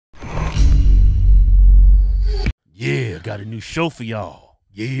Yeah, got a new show for y'all.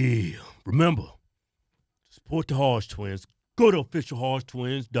 Yeah. Remember, to support the Hodge Twins, go to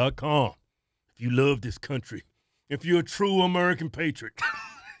officialhodgetwins.com. If you love this country, if you're a true American patriot,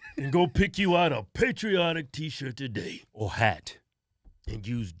 and go pick you out a patriotic t-shirt today or hat and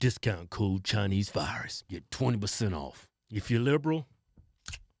use discount code Chinese Virus. Get 20% off. If you're liberal,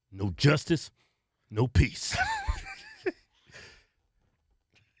 no justice, no peace.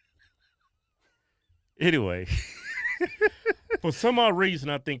 Anyway, for some odd reason,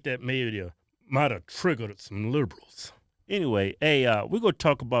 I think that maybe might have triggered some liberals. Anyway, hey, we're going to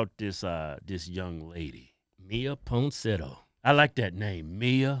talk about this young lady, Mia Ponsetto. I like that name,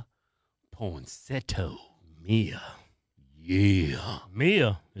 Mia Ponsetto. Mia. Yeah.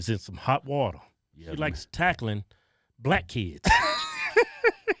 Mia is in some hot water. Yeah, she likes tackling black kids.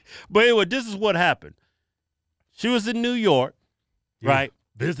 But anyway, this is what happened. She was in New York, right,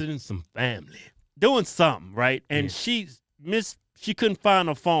 visiting some family, doing something, right? And she couldn't find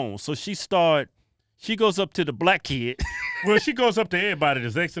her phone, so she goes up to the black kid. Well, she goes up to everybody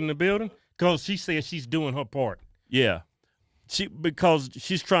that's exiting the building because she says she's doing her part. Yeah. Because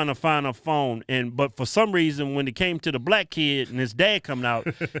she's trying to find her phone, but for some reason, when it came to the black kid and his dad coming out,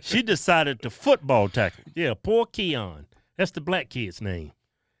 she decided to football tackle. Yeah, poor Keon. That's the black kid's name.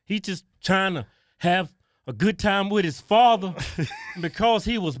 He's just trying to have a good time with his father. Because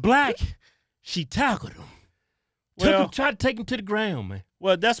he was black, she tackled him. Tried to take him to the ground, man.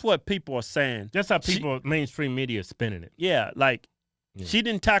 Well, that's what people are saying. That's how mainstream media is spinning it. Yeah, like she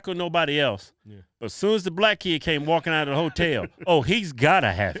didn't tackle nobody else. Yeah. But as soon as the black kid came walking out of the hotel, oh, he's got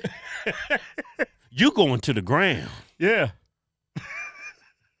to have it. You going to the ground. Yeah.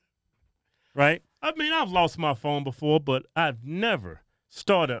 Right? I mean, I've lost my phone before, but I've never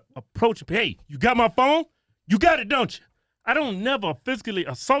started approaching. Hey, you got my phone? You got it, don't you? I don't never physically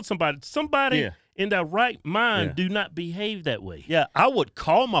assault somebody. Somebody in their right mind do not behave that way. Yeah, I would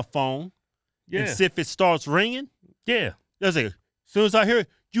call my phone and see if it starts ringing. Yeah. That's it. As soon as I hear it,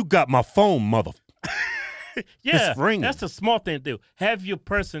 you got my phone, mother. Yeah, it's ringing. That's a smart thing to do. Have your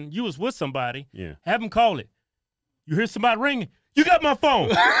person, you was with somebody, have them call it. You hear somebody ringing, you got my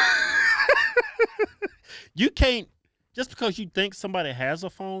phone. You can't, just because you think somebody has a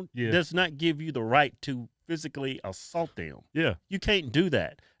phone, does not give you the right to physically assault them. Yeah. You can't do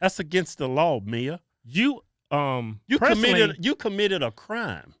that. That's against the law, Mia. You committed a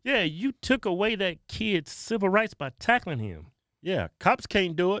crime. Yeah, you took away that kid's civil rights by tackling him. Yeah, cops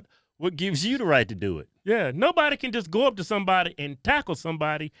can't do it. What gives you the right to do it? Yeah, nobody can just go up to somebody and tackle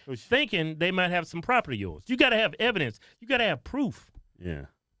somebody thinking they might have some property yours. You got to have evidence. You got to have proof. Yeah.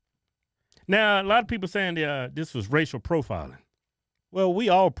 Now, a lot of people saying this was racial profiling. Well, we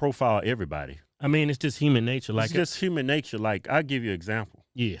all profile everybody. I mean, it's just human nature. It's just human nature. Like, I'll give you an example.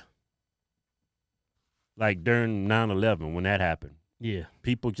 Yeah. Like during 9/11, when that happened. Yeah.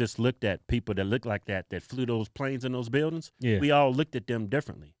 People just looked at people that looked like that flew those planes in those buildings. Yeah. We all looked at them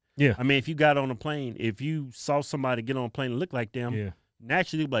differently. Yeah. I mean, if you got on a plane, if you saw somebody get on a plane and look like them,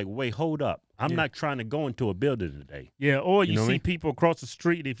 naturally you'd be like, wait, hold up. I'm not trying to go into a building today. Yeah, or you see people across the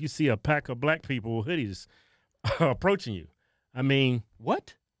street, if you see a pack of black people with hoodies approaching you. I mean,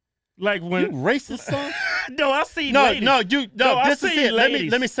 what? Like when you racist, son? No, I see ladies. This is it.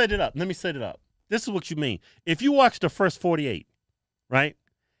 Let me set it up. This is what you mean. If you watch the first 48, right,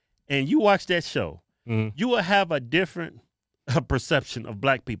 and you watch that show, you will have a different perception of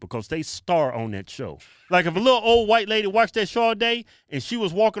black people because they star on that show. Like if a little old white lady watched that show all day and she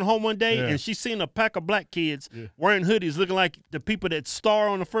was walking home one day and she seen a pack of black kids wearing hoodies looking like the people that star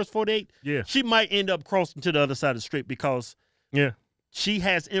on the first 48, she might end up crossing to the other side of the street because she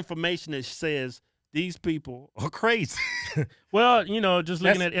has information that says these people are crazy. Well, just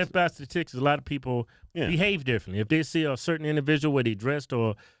looking at FBI statistics, a lot of people behave differently. If they see a certain individual where they dressed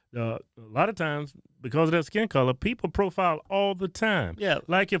or a lot of times, because of their skin color, people profile all the time. Yeah.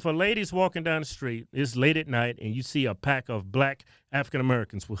 Like if a lady's walking down the street, it's late at night, and you see a pack of black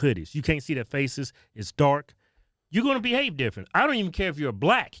African-Americans with hoodies. You can't see their faces. It's dark. You're going to behave different. I don't even care if you're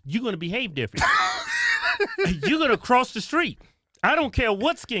black. You're going to behave different. You're going to cross the street. I don't care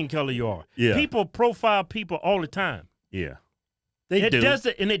what skin color you are. Yeah. People profile people all the time. Yeah. They do.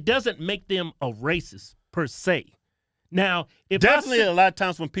 It doesn't make them a racist per se. Now, if definitely a lot of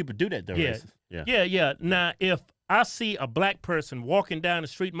times when people do that, they're racist. Yeah. Now, if I see a black person walking down the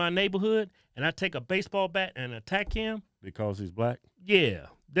street in my neighborhood and I take a baseball bat and attack him because he's black,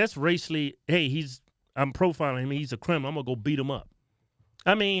 that's racially. Hey, I'm profiling him. He's a criminal. I'm gonna go beat him up.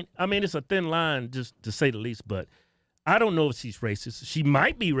 I mean, it's a thin line, just to say the least. But I don't know if she's racist. She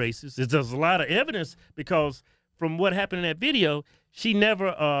might be racist. There's a lot of evidence because from what happened in that video, she never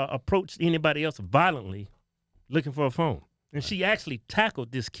approached anybody else violently. looking for a phone. And she actually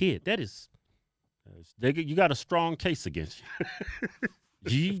tackled this kid. That is... You got a strong case against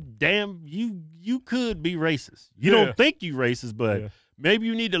you. You could be racist. You don't think you racist, but maybe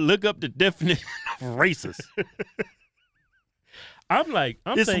you need to look up the definition of racist.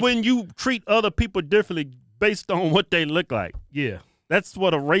 It's when you treat other people differently based on what they look like. Yeah. That's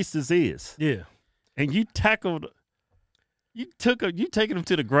what a racist is. Yeah. And you taking them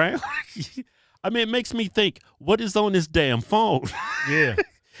to the ground. I mean, it makes me think, what is on this damn phone? Yeah.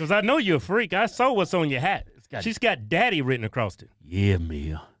 Because I know you're a freak. I saw what's on your hat. She's got daddy written across it. Yeah,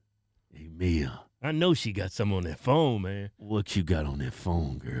 Mia. Hey, Mia. I know she got something on that phone, man. What you got on that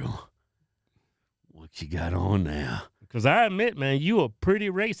phone, girl? What you got on there? Because I admit, man, you are pretty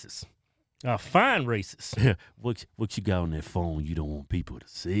racist. A fine racist. What you got on that phone you don't want people to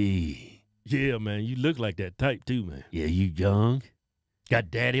see? Yeah, man. You look like that type, too, man. Yeah, you young?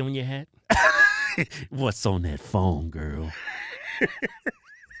 Got daddy on your hat? What's on that phone, girl?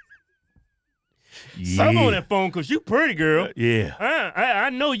 Some on that phone because you pretty, girl. Yeah. I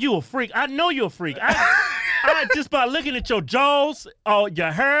know you a freak. I know you're a freak. I just by looking at your jaws,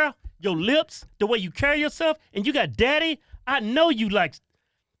 your hair, your lips, the way you carry yourself, and you got daddy, I know you like...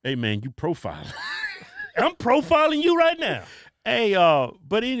 Hey, man, you profiling. I'm profiling you right now. Hey,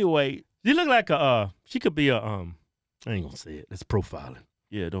 but anyway... You look like she could be a, I ain't gonna say it. It's profiling.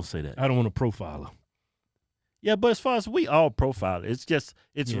 Yeah, don't say that. I don't want to profile her. Yeah, but as far as we all profile, it's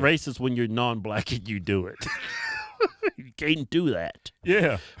racist when you're non-black and you do it. You can't do that.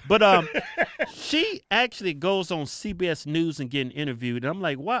 Yeah. But she actually goes on CBS News and getting interviewed. And I'm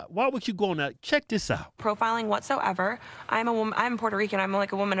like, why would you go on that? Check this out. Profiling whatsoever. I'm a woman. I'm Puerto Rican. I'm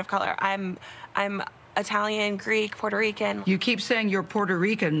like a woman of color. I'm Italian, Greek, Puerto Rican. You keep saying you're Puerto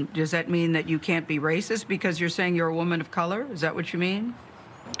Rican. Does that mean that you can't be racist because you're saying you're a woman of color? Is that what you mean?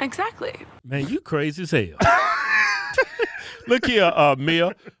 Exactly. Man, you crazy as hell. Look here,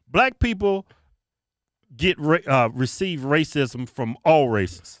 Mia. Black people receive racism from all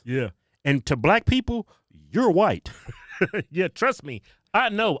races. Yeah. And to black people, you're white. Yeah, trust me. I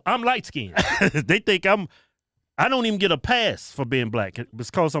know. I'm light-skinned. They think I don't even get a pass for being black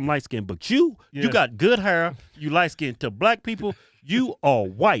because I'm light-skinned. But you got good hair, you light-skinned. To black people, you are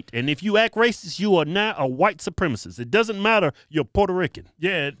white. And if you act racist, you are now a white supremacist. It doesn't matter you're Puerto Rican.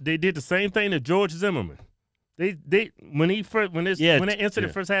 Yeah, they did the same thing to George Zimmerman. When that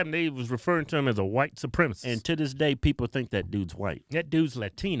incident first happened, they was referring to him as a white supremacist. And to this day, people think that dude's white. That dude's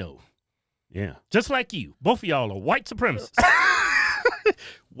Latino. Yeah. Just like you. Both of y'all are white supremacists.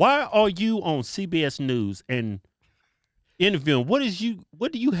 Why are you on CBS News and interviewing? What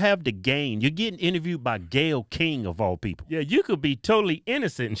do you have to gain? You're getting interviewed by Gayle King of all people. Yeah, you could be totally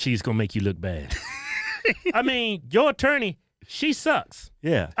innocent and she's gonna make you look bad. I mean, your attorney, she sucks.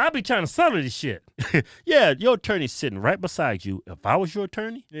 Yeah. I'll be trying to settle this shit. Yeah, your attorney's sitting right beside you. If I was your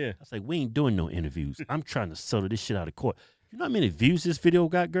attorney, yeah, I say, we ain't doing no interviews. I'm trying to settle this shit out of court. You know how many views this video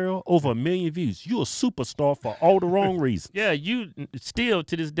got, girl? Over 1 million views. You a superstar for all the wrong reasons. Yeah, you still,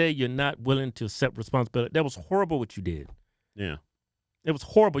 to this day, you're not willing to accept responsibility. That was horrible what you did. Yeah. It was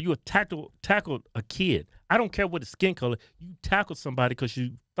horrible. You tackled a kid. I don't care what his skin color. You tackled somebody because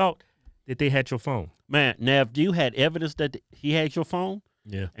you thought that they had your phone. Man, now, if you had evidence that he had your phone,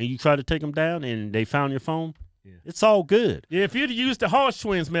 yeah, and you tried to take him down and they found your phone, yeah, it's all good. Yeah, if you'd used the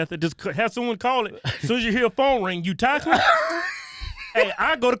Hodgetwins method, just have someone call it. As soon as you hear a phone ring, you tackle it. Hey,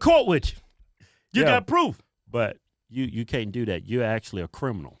 I go to court with you. You got proof. But you can't do that. You're actually a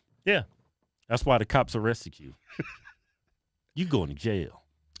criminal. Yeah. That's why the cops arrested you. You going to jail.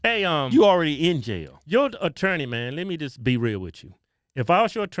 Hey, you already in jail. Your attorney, man, let me just be real with you. If I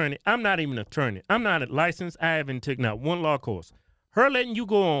was your attorney, I'm not even an attorney. I'm not licensed. I haven't taken out one law course. Her letting you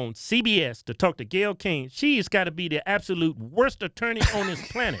go on CBS to talk to Gayle King, she's got to be the absolute worst attorney on this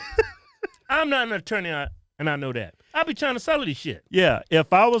planet. I'm not an attorney, and I know that. I be trying to settle this shit. Yeah,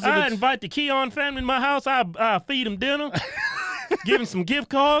 if I was... I invite the Keon family in my house. I feed them dinner, give them some gift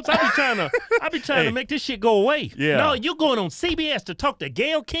cards. I be trying to make this shit go away. Yeah. No, you're going on CBS to talk to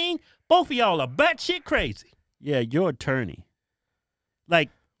Gayle King? Both of y'all are batshit crazy. Yeah, your attorney. Like,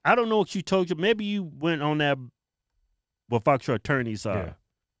 I don't know what you told you. Maybe you went on that without your attorney's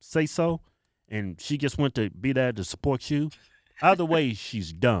say so, and she just went to be there to support you. Either way,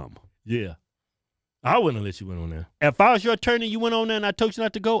 she's dumb. Yeah. I wouldn't have let you went on there. If I was your attorney, you went on there and I told you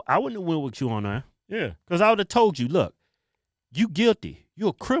not to go, I wouldn't have went with you on there. Yeah. Because I would have told you, look, you guilty. You're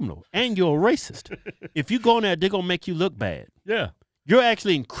a criminal and you're a racist. If you go on there, they're going to make you look bad. Yeah. You're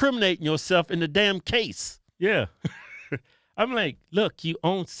actually incriminating yourself in the damn case. Yeah. I'm like, look, you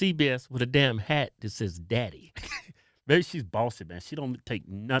own CBS with a damn hat that says daddy. Maybe she's bossy, man. She don't take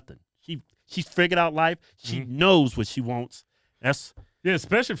nothing. She's figured out life. She knows what she wants. That's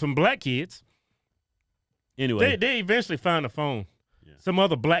especially from black kids. Anyway, they eventually found a phone. Yeah. Some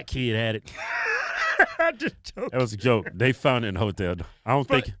other black kid had it. I just joking. That was a joke. They found it in a hotel. I don't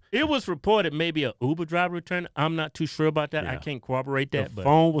think it was reported maybe an Uber driver returned. I'm not too sure about that. Yeah. I can't corroborate that. The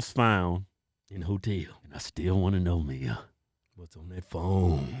phone was found in a hotel. And I still want to know, Mia, what's on that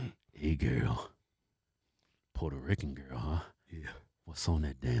phone? Hey, girl. Puerto Rican girl, huh? Yeah. What's on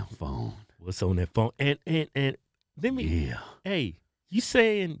that damn phone? What's on that phone? And let me. Yeah. Hey, you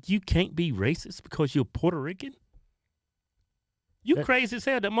saying you can't be racist because you're Puerto Rican? You crazy as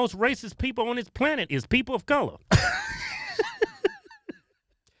hell. The most racist people on this planet is people of color.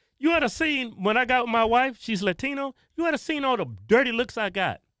 You ought to seen when I got with my wife, she's Latino, you ought to seen all the dirty looks I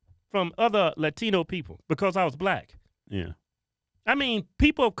got from other Latino people because I was black. Yeah. I mean,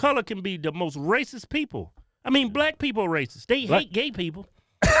 people of color can be the most racist people. I mean, black people are racist. They hate gay people.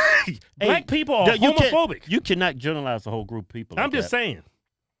 Black people are homophobic. You cannot generalize the whole group of people. I'm just saying.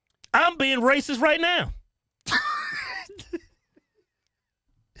 I'm being racist right now.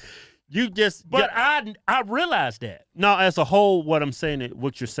 But I realized that. No, as a whole, what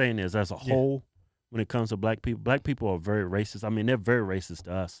you're saying is, as a whole, when it comes to black people are very racist. I mean, they're very racist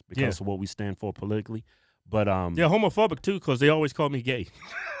to us because of what we stand for politically. But they're homophobic too because they always call me gay.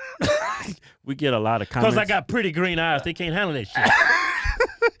 We get a lot of comments because I got pretty green eyes. They can't handle that shit.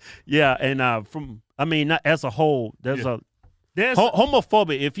 Yeah, and not as a whole, there's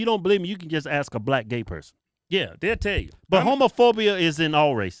homophobia. If you don't believe me, you can just ask a black gay person. Yeah, they'll tell you. But homophobia is in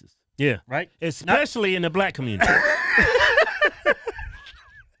all races. Yeah. Right? Especially in the black community.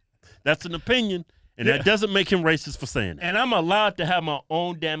 That's an opinion, and that doesn't make him racist for saying that. And I'm allowed to have my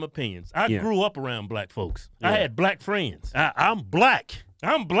own damn opinions. I grew up around black folks. I had black friends. I'm black.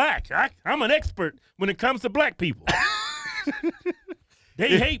 I'm black. I'm an expert when it comes to black people.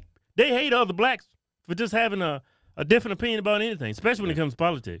 They hate other blacks for just having a different opinion about anything, especially when it comes to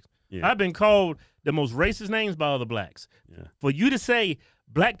politics. Yeah. I've been called the most racist names by other blacks. Yeah. For you to say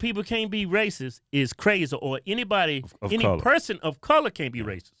black people can't be racist is crazy, or any person of color can't be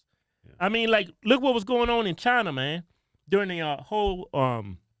racist. Yeah. I mean, like, look what was going on in China, man, during the whole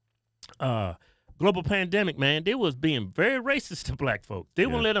global pandemic, man. They was being very racist to black folks. They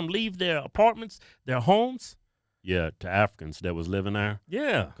wouldn't let them leave their apartments, their homes. Yeah, to Africans that was living there.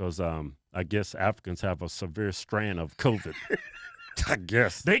 Yeah. Because I guess Africans have a severe strain of COVID. I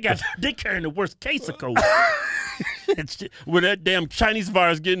guess. They carrying the worst case of COVID. When that damn Chinese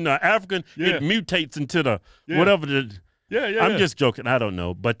virus getting African, it mutates into the whatever the. I'm just joking. I don't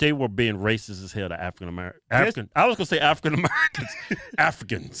know, but they were being racist as hell to African American. I was gonna say African Americans,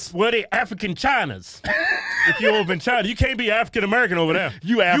 Africans. Well, they African Chinas. If you're over in China, you can't be African American over there.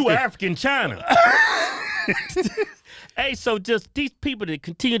 You African China. Hey, so just these people that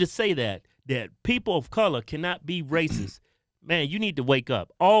continue to say that people of color cannot be racist. Man, you need to wake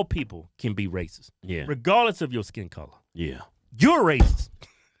up. All people can be racist. Yeah. Regardless of your skin color. Yeah. You're racist.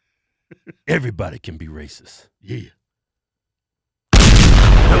 Everybody can be racist. Yeah.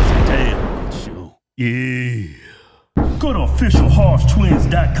 That's a damn good show. Yeah. Go to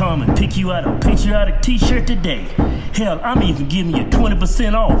officialhodgetwins.com and pick you out a patriotic t-shirt today. Hell, I'm even giving you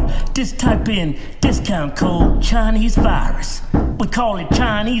 20% off. Just type in discount code Chinese virus. We call it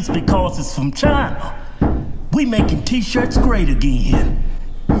Chinese because it's from China. We making t-shirts great again.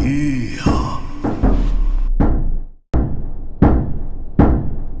 Yeah.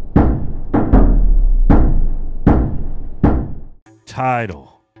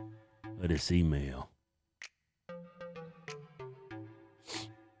 Title of this email.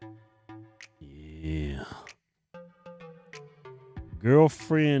 Yeah.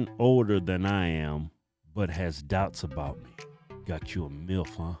 Girlfriend older than I am, but has doubts about me. Got you a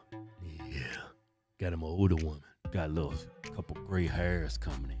MILF, huh? Yeah. Got him an older woman. Got a little couple gray hairs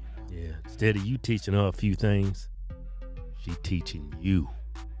coming in. Yeah. Instead of you teaching her a few things, she teaching you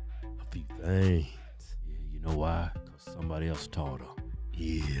a few things. Yeah, you know why? Because somebody else taught her.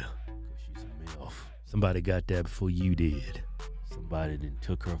 Yeah. Because she's a MILF. Somebody got that before you did. Somebody then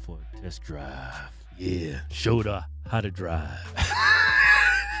took her for a test drive. Yeah. Showed her how to drive.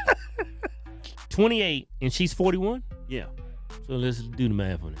 28 and she's 41? Yeah. So let's do the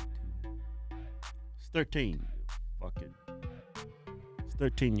math on it. It's 13. It's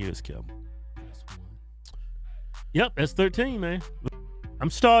 13 years, Kevin. That's one. Yep, that's 13, man. I'm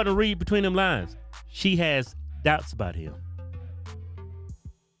starting to read between them lines. She has doubts about him.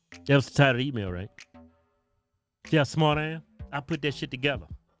 That was the title of the email, right? See how smart I am? I put that shit together.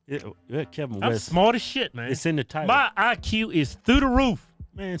 Yeah, Kevin. I'm smart as shit, man. It's in the title. My IQ is through the roof.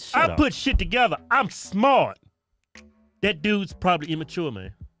 Man, shut up. I put shit together. I'm smart. That dude's probably immature,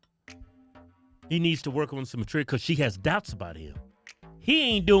 man. He needs to work on some maturity because she has doubts about him. He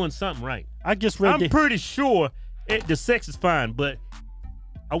ain't doing something right. I just read I'm pretty sure the sex is fine, but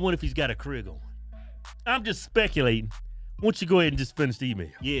I wonder if he's got a career going. I'm just speculating. Why don't you go ahead and just finish the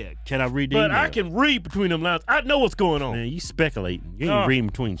email? Yeah, can I read the email? But I can read between them lines. I know what's going on. Man, you speculating. You ain't reading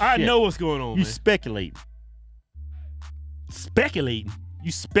between shit. I know what's going on, You speculating. Speculating?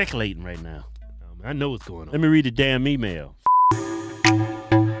 You speculating right now. I know what's going on. Let me read the damn email.